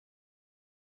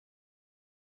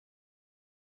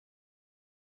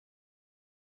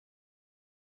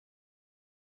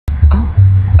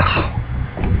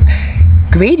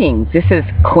Greetings, this is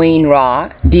Queen Raw.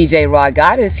 DJ Raw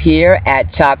Goddess here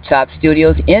at Chop Chop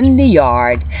Studios in the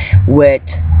yard with,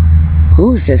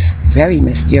 who's this very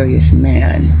mysterious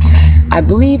man? I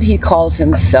believe he calls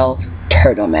himself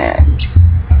Turtleman.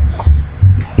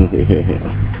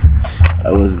 I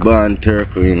was born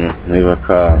Turtleman, never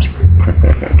called.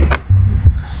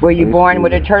 Were you born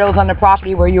with the turtles on the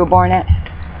property where you were born at?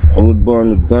 I was born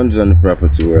with guns on the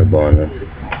property where I was born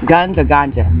at. Guns or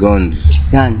ganja? Guns.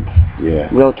 Guns. Yeah.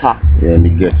 Real talk. Yeah, in the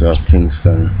ghetto of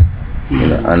Kingston,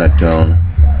 in Anatown.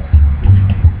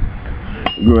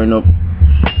 Growing up,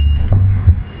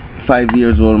 5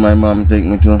 years old, my mom take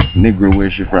me to Negro, where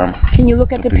she from. Can you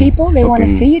look at the people? They want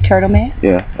to see you, Turtleman.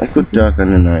 Yeah, I could talk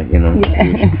on the night, you know, yeah.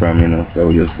 where she from, you know, so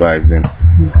we just vibes in.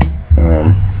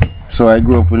 So I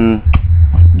grew up in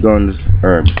guns,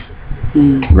 herbs.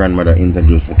 Grandmother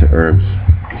introduced me to herbs.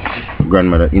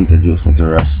 Grandmother introduced me to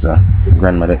Rasta.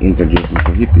 Grandmother introduced me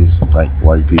to hippies, like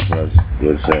white people, as you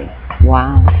would say.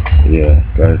 Wow. Yeah,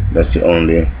 that's the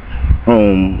only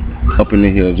home up in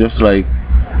the hills, just like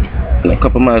a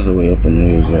couple miles away up in the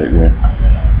hills right there.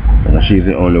 And she's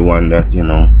the only one that, you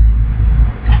know,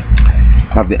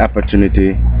 have the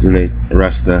opportunity to let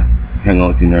Rasta hang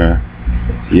out in her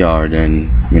yard and,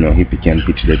 you know, hippie can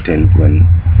pitch the tent when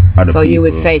other people. So you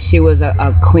would say she was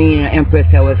a queen, an empress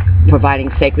that was providing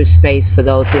sacred space for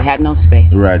those who had no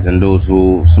space. Right, and those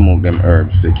who smoke them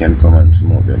herbs, they can come and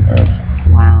smoke them herbs.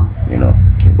 Wow. You know.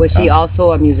 Was she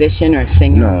also a musician or a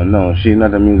singer? No, she's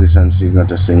not a musician, she's not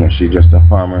a singer, she's just a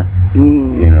farmer,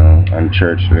 you know, and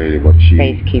church lady, but she...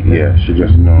 Spacekeeper. Yeah, she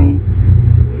just knows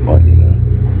what, you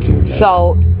know.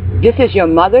 So, this is your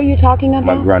mother you're talking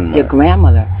about? My grandmother. Your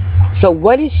grandmother. So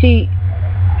what did she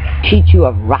teach you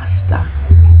of Rasta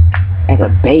as a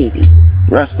baby?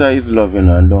 Rasta is love, you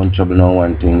know, and don't trouble no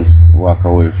one things, walk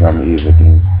away from evil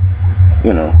things,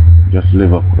 you know, just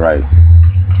live upright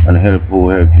and help who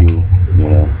help you, you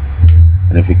know,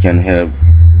 and if you can help,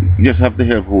 you just have to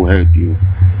help who help you.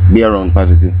 Be around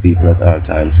positive people at all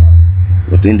times,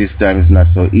 but in this time it's not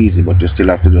so easy, but you still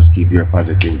have to just keep your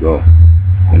positive going,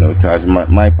 you know, because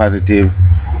my positive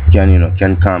can, you know,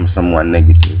 can calm someone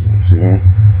negative, see me?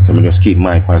 So I just keep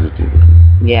my positive.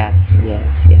 Yes.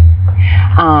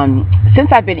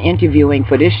 Since I've been interviewing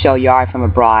for this show, Yard from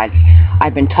Abroad,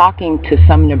 I've been talking to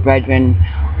some of the brethren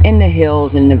in the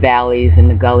hills, in the valleys, in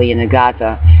the gully, in the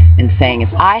Gaza, and saying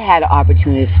if I had an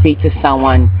opportunity to speak to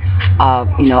someone of,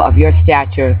 you know, of your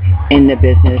stature in the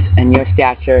business and your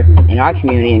stature in our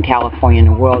community in California and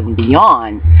the world and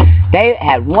beyond, they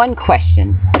had one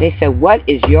question. They said, what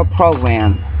is your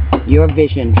program, your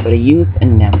vision for the youth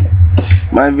and them?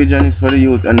 My vision is for the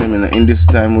youth and them in this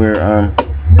time where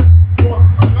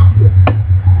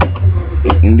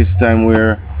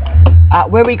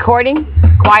we're recording.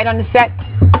 Quiet on the set.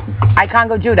 I can't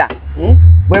go Judah.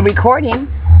 We're recording.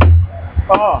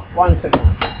 Oh, 1 second.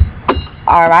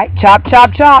 All right, chop,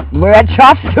 chop, chop. We're at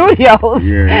Chop Studios.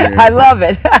 Yeah. I love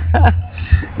it.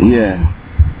 Yeah.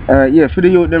 Yeah, for the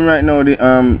youth them right now,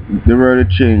 the world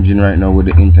is changing right now with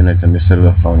the internet and the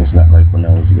cellular phone. It's not like when I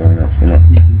was growing up, you know.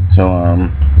 So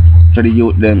for the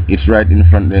youth them, it's right in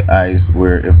front of their eyes,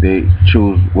 where if they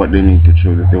choose what they need to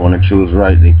choose, if they want to choose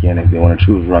right, they can. If they want to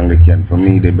choose wrong, they can. For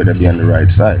me, they better be on the right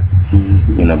side,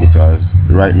 you know, because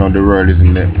right now the world is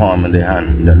in the palm of their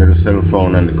hand. The little cell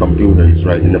phone and the computer is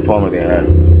right in the palm of their hand,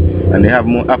 and they have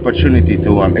more opportunity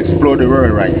to explore the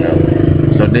world right now.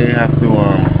 So they have to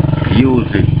use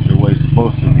it the way it's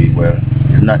supposed to be. Well,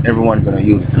 not everyone's going to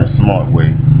use it in a smart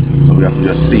way, so we have to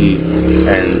just see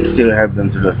and still help them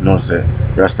to just know say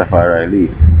Rastafari lead,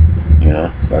 you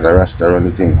know, because the Rasta run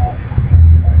the thing.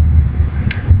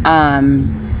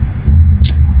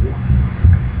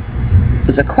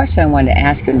 There's a question I wanted to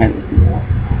ask you and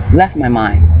it left my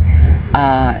mind.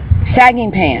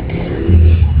 Sagging pants.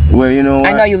 Well, you know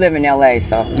what? I know you live in LA,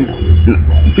 so you know.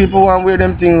 People want to wear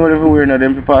them things whatever we're not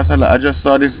them people. I just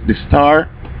saw the Star,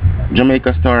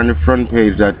 Jamaica Star on the front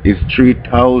page that is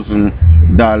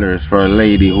 $3,000 for a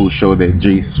lady who showed the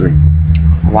G-string.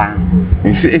 Wow.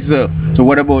 So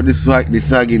what about the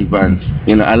sagging pants?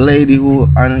 You know, a lady who,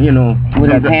 you know,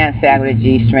 with a pants sag with a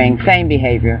G-string, same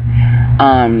behavior.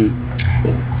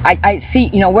 I see,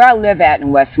 you know, where I live at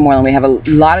in Westmoreland, we have a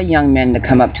lot of young men that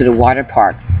come up to the water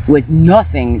park with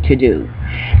nothing to do,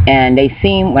 and they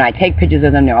seem, when I take pictures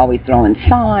of them, they're always throwing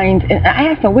signs, and I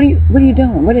ask them, what are you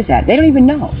doing? What is that? They don't even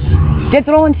know. They're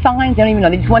throwing signs, they don't even know.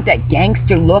 They just want that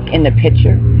gangster look in the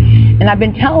picture. And I've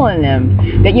been telling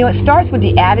them that, you know, it starts with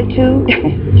the attitude,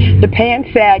 the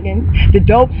pants sagging, the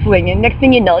dope slinging. Next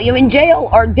thing you know, you're in jail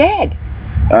or dead.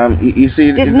 You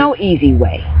see, there's no easy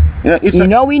way. Yeah,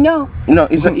 we know. No,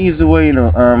 it's an easy way, you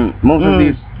know. Most of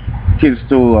these kids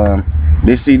too,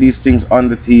 they see these things on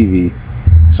the TV,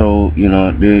 so you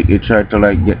know they try to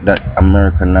like get that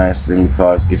Americanized thing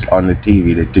because it's on the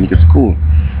TV. They think it's cool.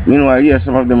 Meanwhile, yeah,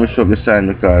 some of them will show up the sign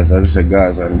because as I said,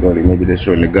 Gaza and Gully. Maybe they're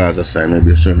showing the Gaza sign,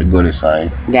 maybe they're showing the Gully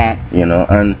sign. Yeah. You know,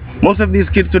 and most of these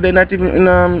kids today not even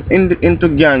into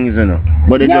gangs, you know,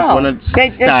 but they just want to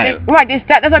style. Right,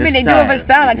 that's what I mean. They do it for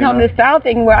style. I tell them the style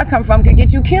thing where I come from could get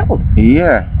you killed.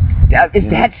 Yeah. Is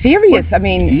that serious? I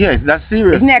mean, yes, that's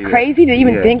serious. Isn't that crazy to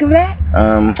even think of that?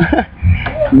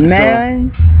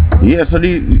 Man. So, yeah, so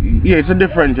it's a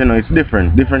different, you know, it's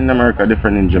different in America,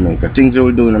 different in Jamaica. Things you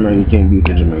will do in America, you can't do it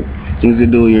in Jamaica. Things you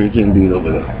do here, you can't do it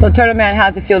over there. So, Turtleman,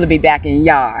 how's it feel to be back in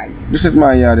yard? This is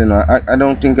my yard, you know. I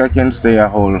don't think I can stay a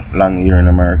whole long year in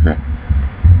America.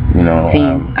 You know, see,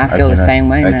 I feel the same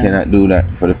way, man. I cannot do that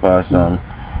for the past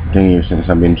 10 years since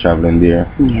I've been traveling there.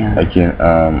 Yeah. I can't.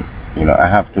 You know, I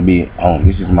have to be home.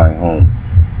 This is my home.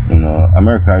 You know,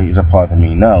 America is a part of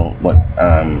me now, but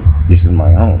this is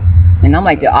my home. And I'm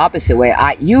like the opposite way.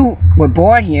 You were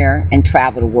born here and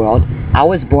traveled the world. I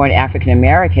was born African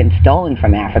American, stolen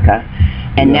from Africa,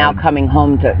 and now coming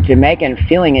home to Jamaica and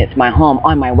feeling it's my home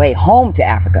on my way home to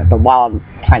Africa. But while I'm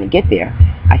trying to get there,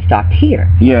 I stopped here.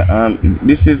 Yeah,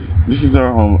 this is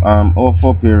our home. All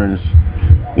four parents,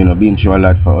 you know, been through a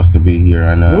lot for us to be here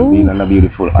and being on a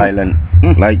beautiful island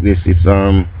like this. It's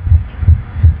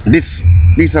this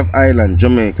piece of island,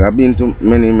 Jamaica. I've been to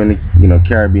many, you know,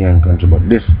 Caribbean countries, but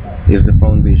this is the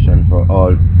foundation for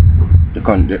all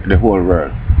the whole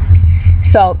world.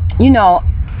 So, you know,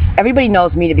 everybody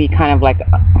knows me to be kind of like,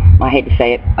 I hate to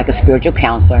say it, like a spiritual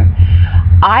counselor.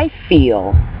 I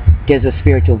feel there's a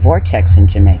spiritual vortex in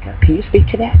Jamaica. Can you speak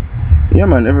to that? Yeah,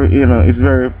 man. You know, it's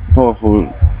very powerful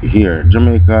here.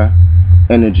 Jamaica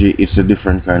energy is a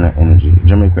different kind of energy.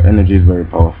 Jamaica energy is very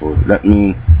powerful. That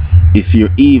means if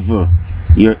you're evil,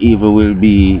 your evil will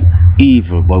be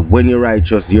evil. But when you're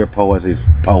righteous, your powers is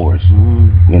powers.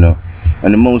 You know.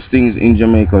 And the most things in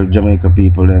Jamaica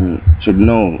people then should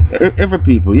know. Every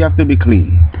people, you have to be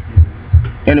clean.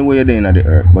 Anywhere you're there in the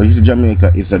earth. But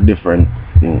Jamaica is a different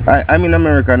thing. I'm in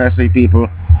America and I see people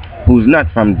who's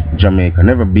not from Jamaica,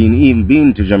 never even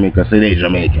been to Jamaica, say they're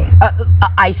Jamaican.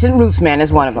 Ice and Roots Man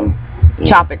is one of them.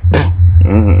 Chop it.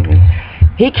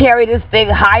 He carried this thing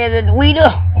higher than we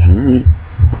do.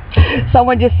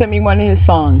 Someone just sent me one of his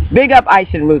songs. Big up Ice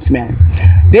and Roots Man.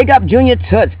 Big up Junior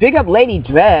Toots. Big up Lady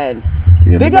Dread.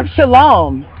 Yeah, big up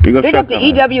Shalom. Big up the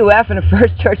EWF and the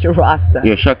First Church of Rasta.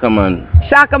 Yeah, Shaka Man.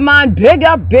 Shaka Man. Big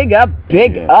up.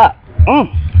 up.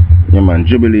 Yeah, man.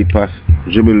 Jubilee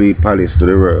Palace to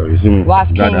the world. You see me? Ross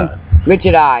King,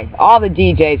 Richard I. All the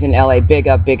DJs in LA. Big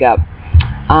up.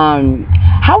 Are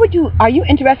you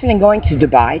interested in going to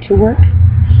Dubai to work?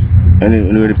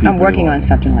 Anywhere the people I'm working on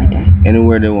something like that.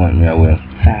 Anywhere they want me, I will.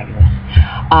 Fabulous.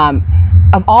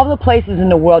 Of all the places in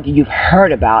the world that you've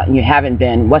heard about and you haven't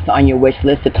been, what's on your wish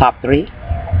list, the top 3?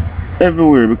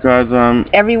 Everywhere, because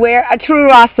everywhere? A true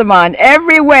Rastaman.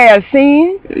 Everywhere,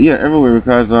 seen? Yeah, everywhere,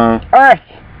 because Earth.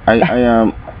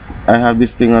 I have this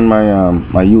thing on my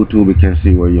my YouTube. You can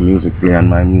see where your music play, and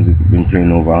my music been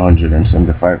playing over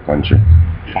 175 countries.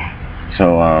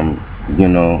 So you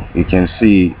know, you can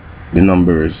see the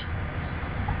numbers.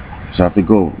 So if you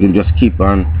go, you just keep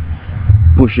on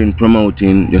pushing,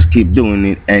 promoting, just keep doing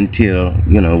it until,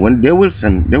 you know, when they will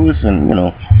send, you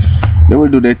know, they will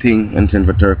do their thing and send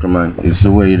for Turtleman. It's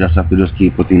the way you just have to just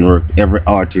keep putting work, every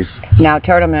artist. Now,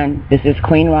 Turtleman, this is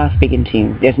Queen Ross speaking to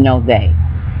you. There's no they.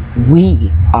 We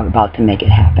are about to make it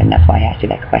happen. That's why I asked you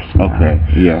that question. Okay,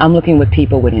 yeah. I'm looking with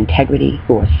people with integrity,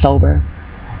 who are sober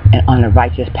and on a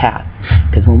righteous path.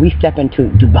 Because when we step into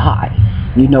Dubai,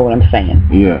 you know what I'm saying.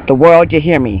 Yeah. The world, you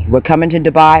hear me. We're coming to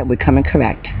Dubai. We're coming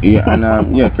correct. Yeah,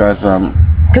 and yeah,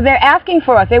 because they're asking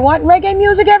for us. They want reggae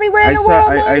music everywhere in the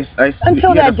world.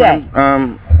 Until that day.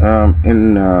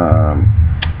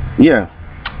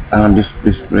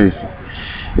 This place.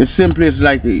 It's simply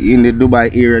like in the Dubai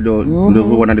area, though.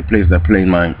 One of the places that play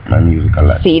my music a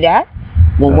lot. See that?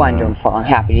 Well, wonderful. I'm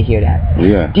happy to hear that.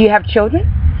 Yeah. Do you have children?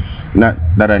 Not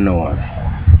that I know of.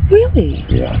 Really?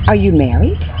 Yeah. Are you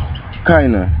married?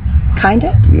 Kinda.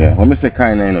 Kinda? Yeah. When I say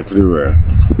kinda, you know, to the world.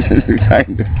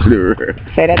 Kinda to the world.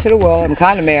 Say that to the world. I'm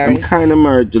kinda married. I'm kinda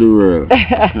married to the world.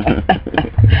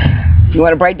 You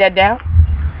want to break that down?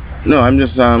 No, I'm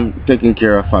just taking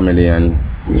care of family and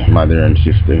mother and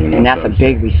sister, you know. And that's a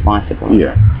big responsibility.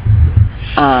 Yeah.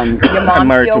 Your mom I'm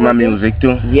married to my music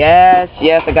too. Yes.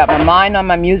 I got my mind on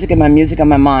my music and my music on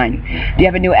my mind. Do you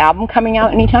have a new album coming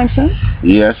out anytime soon?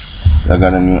 Yes, I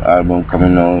got a new album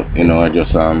coming out. You know, I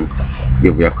just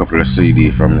give you a couple of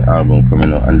CD from the album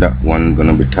coming out, and that one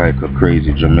gonna be titled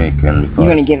Crazy Jamaican. You're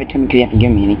gonna give it to me because you haven't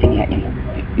given me anything yet.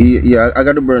 Yeah, I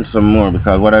got to burn some more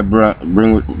because what I brought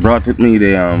with me,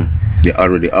 they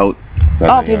already out.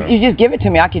 Oh, if you just give it to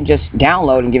me, I can just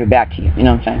download and give it back to you. You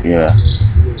know what I'm saying?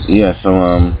 Yeah.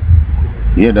 So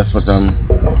yeah, that's what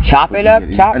Chop it up,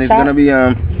 chop. And it's gonna be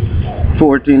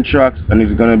 14 tracks, and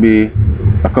it's gonna be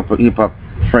a couple hip hop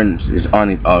friends is on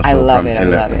it also. I love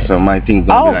it. So my thing's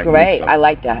gonna be like great! I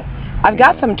like that. I've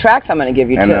got some tracks I'm gonna give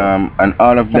you too. And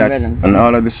all of that, and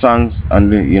all of the songs,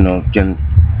 and the can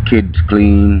kids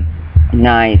clean.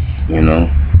 Nice.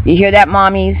 You hear that,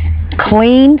 mommies?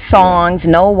 Clean songs,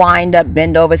 no wind up,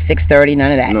 bend over 6:30,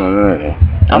 none of that. No.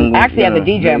 I'm actually as a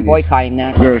DJ, I'm boycotting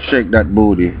that. Girl, shake that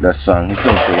booty, that song. It's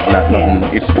okay, it's not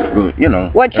nothing, it's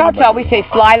good, What cha-cha, we say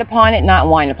slide upon it, not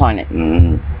whine upon it.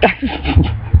 We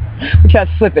try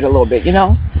to flip it a little bit,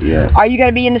 Yeah. Are you going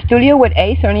to be in the studio with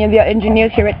Ace or any of the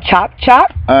engineers here at Chop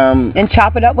Chop? And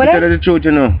chop it up with us? Tell her the truth,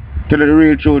 Tell her the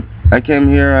real truth. I came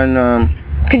here and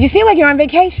because you seem like you're on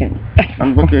vacation.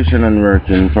 I'm vacation and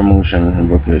working, promotion and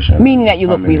vacation. Meaning that you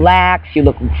look relaxed, you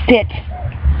look fit,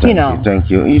 Thank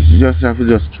you. You just have to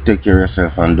just take care of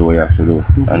yourself and do what you have to do.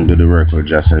 And do the work what you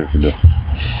just have to do.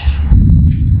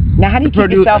 Now how do you keep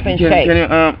yourself in shape?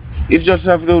 You just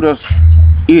have to just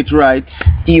eat right.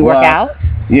 Do you work out?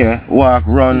 Yeah, walk,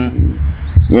 run.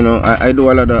 I do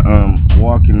a lot of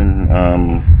walking and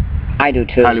I do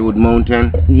too. Hollywood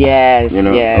Mountain. Yes,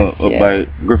 up by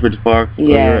Griffith Park.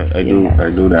 Yes, I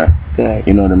do that. Good.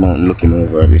 The mountain looking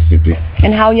over the city.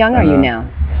 And how young are you now?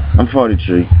 I'm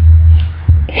 43.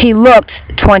 He looked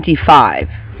 25.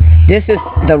 This is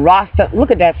the Rasta.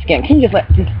 Look at that skin. Can you just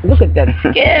look at that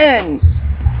skin?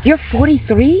 You're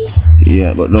 43?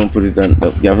 Yeah, but don't put it on.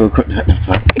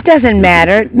 It doesn't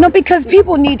matter. No, because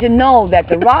people need to know that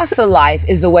the Rasta life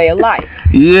is the way of life.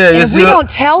 Yeah, and if we don't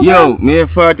tell them. Me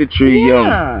 43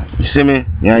 young. You see me?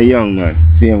 Yeah, young man.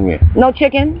 Same way. No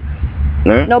chicken?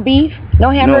 Huh? No beef?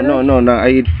 No hamburger? No. I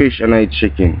eat fish and I eat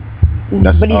chicken.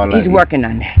 That's but all he's working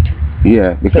on that.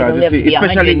 Yeah, because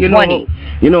especially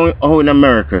how in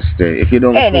America stay. If you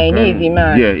don't, it ain't easy,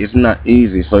 man. Yeah, it's not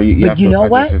easy. So you have to. But you know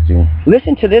what?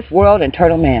 Listen to this world and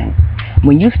Turtleman.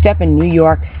 When you step in New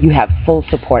York, you have full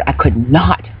support. I could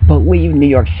not believe New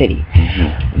York City.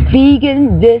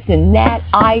 Vegan, this and that,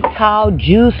 iTow,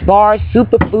 juice bars,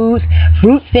 superfoods,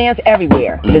 fruit stands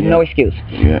everywhere. There's no excuse.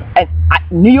 Yeah. And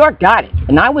New York got it.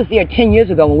 And I was there 10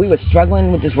 years ago when we were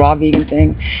struggling with this raw vegan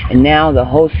thing. And now the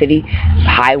whole city,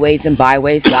 highways and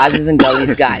byways, plazas and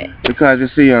gullies got it. Because you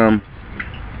see,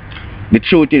 the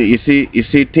truth is, you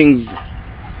see things.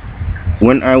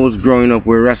 When I was growing up,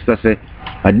 where Rasta said,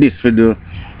 "I this for do."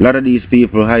 A lot of these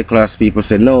people, high class people,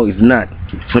 say no, it's not.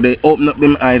 So they open up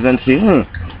them eyes and say,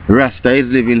 Rasta is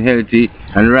living healthy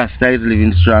and Rasta is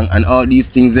living strong, and all these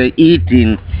things they're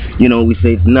eating, we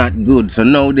say it's not good. So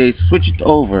now they switch it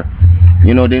over.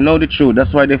 They know the truth.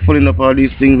 That's why they're filling up all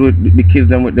these things with the kids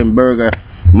them with them burger,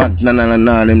 McDonald's and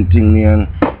all them things, and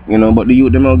but the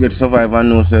youth them all get survive and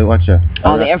know, say, watch out.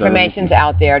 All the information's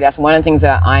out there. That's one of the things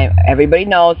that everybody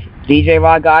knows. DJ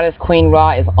Raw Goddess, Queen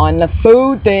Raw is on the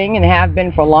food thing and have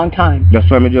been for a long time. That's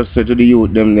why I just say to the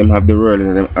youth, them have the world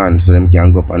in them hands, so them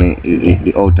can go up on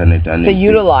the alternate and to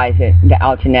utilize it, the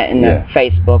alternate and the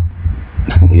Facebook.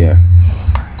 Yeah.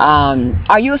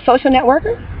 Are you a social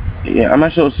networker? Yeah, I'm a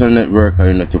social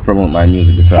networker, to promote my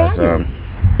music because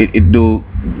it do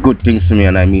good things to me,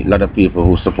 and I meet a lot of people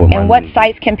who support my music. And what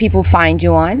sites can people find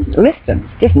you on? List them.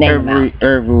 Just name them out.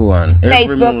 Everyone.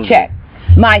 Facebook, check.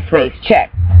 MySpace, check.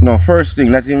 No, first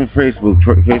thing, not even Facebook.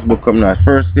 Facebook come now.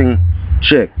 First thing,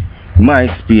 check.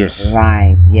 MySpace.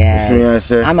 Right, yeah. You know what I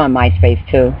say? I'm on MySpace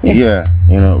too. Yeah,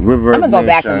 Reverb I'm going to go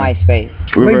back to MySpace.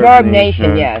 Reverb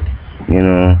Nation, yes.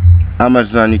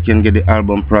 Amazon, you can get the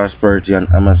album Prosperity on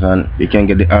Amazon. You can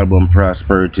get the album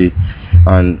Prosperity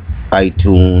on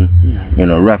iTunes.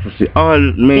 Rhapsody, all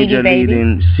major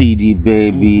leading CD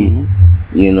Baby.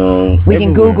 We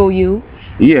can Google you.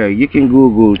 Yeah, you can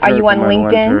Google. Are you on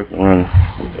LinkedIn?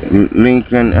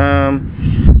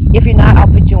 LinkedIn. If you're not, I'll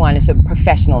put you on. It's a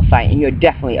professional site, and you're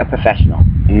definitely a professional.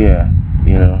 Yeah,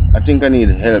 I think I need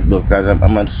help though, because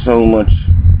I'm at so much.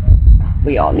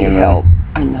 We all need help.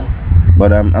 I know.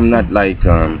 But I'm not like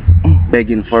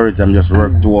begging for it. I'm just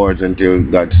work towards until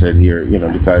God said here,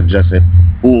 because just say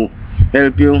who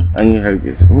help you and you help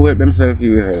you. Who help themselves,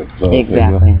 you help. So,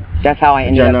 exactly. That's how I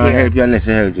ended up here. I help you unless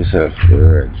you help yourself.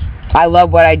 I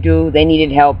love what I do. They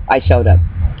needed help. I showed up.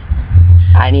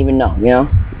 I didn't even know,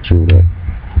 True that.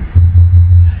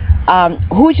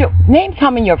 Name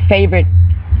some of your favorite,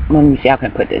 let me see, how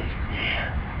can I put this?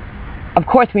 Of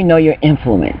course we know your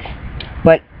influence,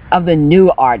 but of the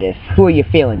new artists, who are you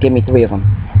feeling? Give me 3 of them.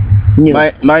 New.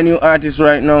 My new artist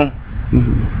right now.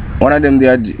 One of them they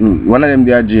are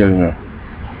jail, you know.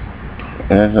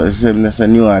 That's a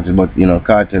new artist, but you know,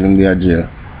 Cartel in their jail.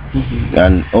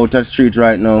 And out of street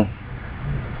right now,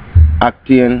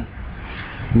 Actian,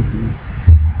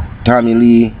 Tommy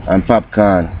Lee, and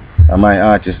Popcorn are my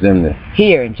artists, them there.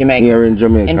 Here in Jamaica. Here in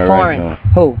Jamaica. And foreign. Right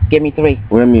now. Who? Give me 3.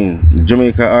 What do you mean?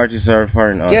 Jamaica artists or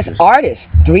foreign artists? Just artists.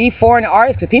 3 foreign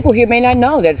artists. Because people here may not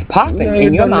know that it's popping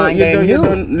in your mind.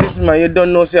 Listen, man, you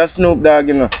don't know, say a Snoop Dogg,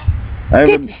 you know.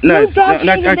 Snoop Dogg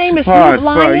changed his name to Snoop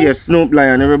Lion? Yes, Snoop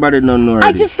Lion. Everybody don't know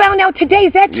already. I just found out today.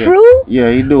 Is that true? Yeah,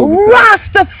 he do.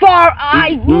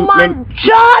 Rastafari, my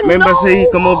John. Remember, say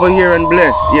he come over here and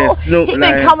bless. Yes, Snoop Lion. He's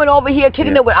been coming over here,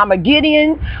 kicking it with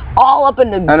Armageddon, all up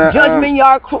in the Judgment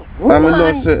Yard.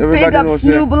 Big up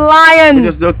Snoop Lion.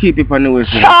 Just don't keep it on the way.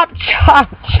 Chop, chop,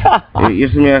 chop. You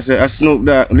see me, I say, a Snoop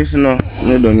Dogg. Listen now,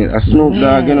 no done it. A Snoop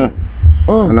Dogg, you know,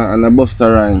 and a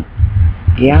Busta Rhymes.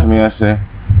 Yeah. You see me, I say.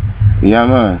 Yeah,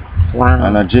 man. Wow.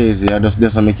 And a Jay-Z, I just so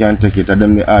I can take it. I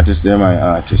them the artists, they're my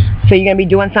artists. So you're going to be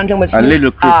doing something with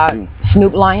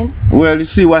Snoop Lion? Well, you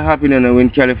see what happened in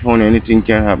California, anything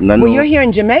can happen. Well, you're here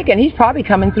in Jamaica, and he's probably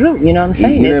coming through, you know what I'm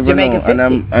saying? You it's Jamaica know. 50.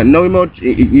 And I know him out,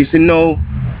 you see now,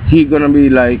 he going to be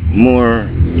like more,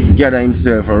 gather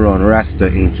himself around Rasta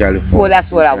in California. Well, that's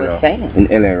what I was saying. In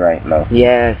LA right now.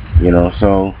 Yes. You know,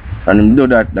 so... And him do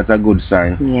that, that's a good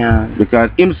sign. Yeah. Because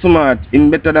him smart,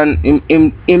 him better than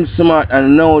him smart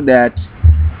and know that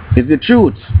it's the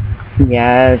truth.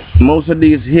 Yes. Most of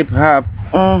these hip hop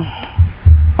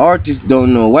artists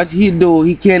don't know. What he do,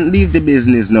 he can't leave the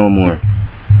business no more.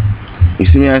 You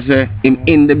see me, I say him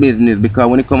in the business because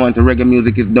when it come on to reggae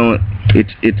music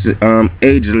it's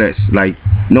ageless. Like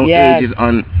no age is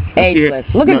on ageless.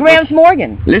 Look at Gramps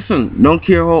Morgan. Listen, don't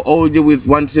care how old you is,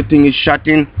 once the thing is shot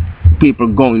in, people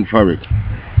going for it.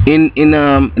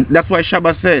 That's why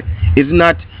Shabba said it's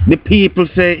not the people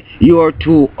say you're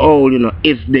too old, you know,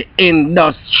 it's the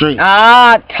industry.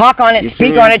 Talk on it,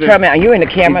 speak on it, Turtleman. You in the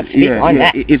camera, speak on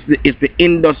that. It's the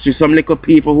industry, some little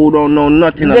people who don't know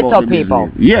nothing about the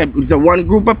business. Yeah, it's a one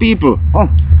group of people.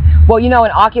 Well, you know,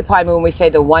 in Occupy movement we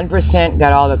say the 1%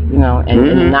 got all the, you know, and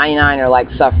the 99 are like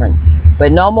suffering.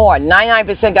 But no more.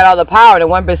 99% got all the power, the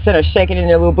 1% are shaking in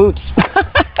their little boots.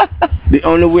 The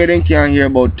only way they can hear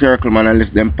about Turtleman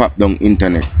unless them pop down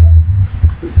internet.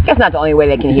 That's not the only way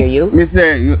they can hear you. Me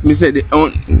say the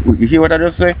only, you hear what I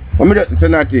just say?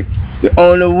 The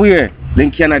only way they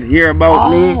cannot hear about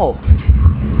me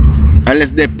unless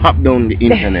they pop down the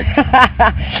internet.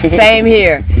 Same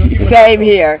here. Same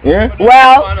here. Yeah?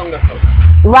 Well,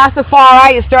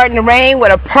 Rastafari is starting to rain.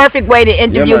 What a perfect way to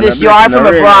interview this Yard from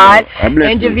Abroad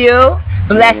interview.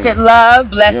 Blessed love,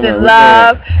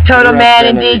 Turtleman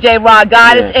and DJ Raw.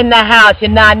 God is in the house. You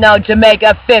not know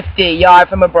Jamaica 50, Yard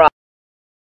from Abroad.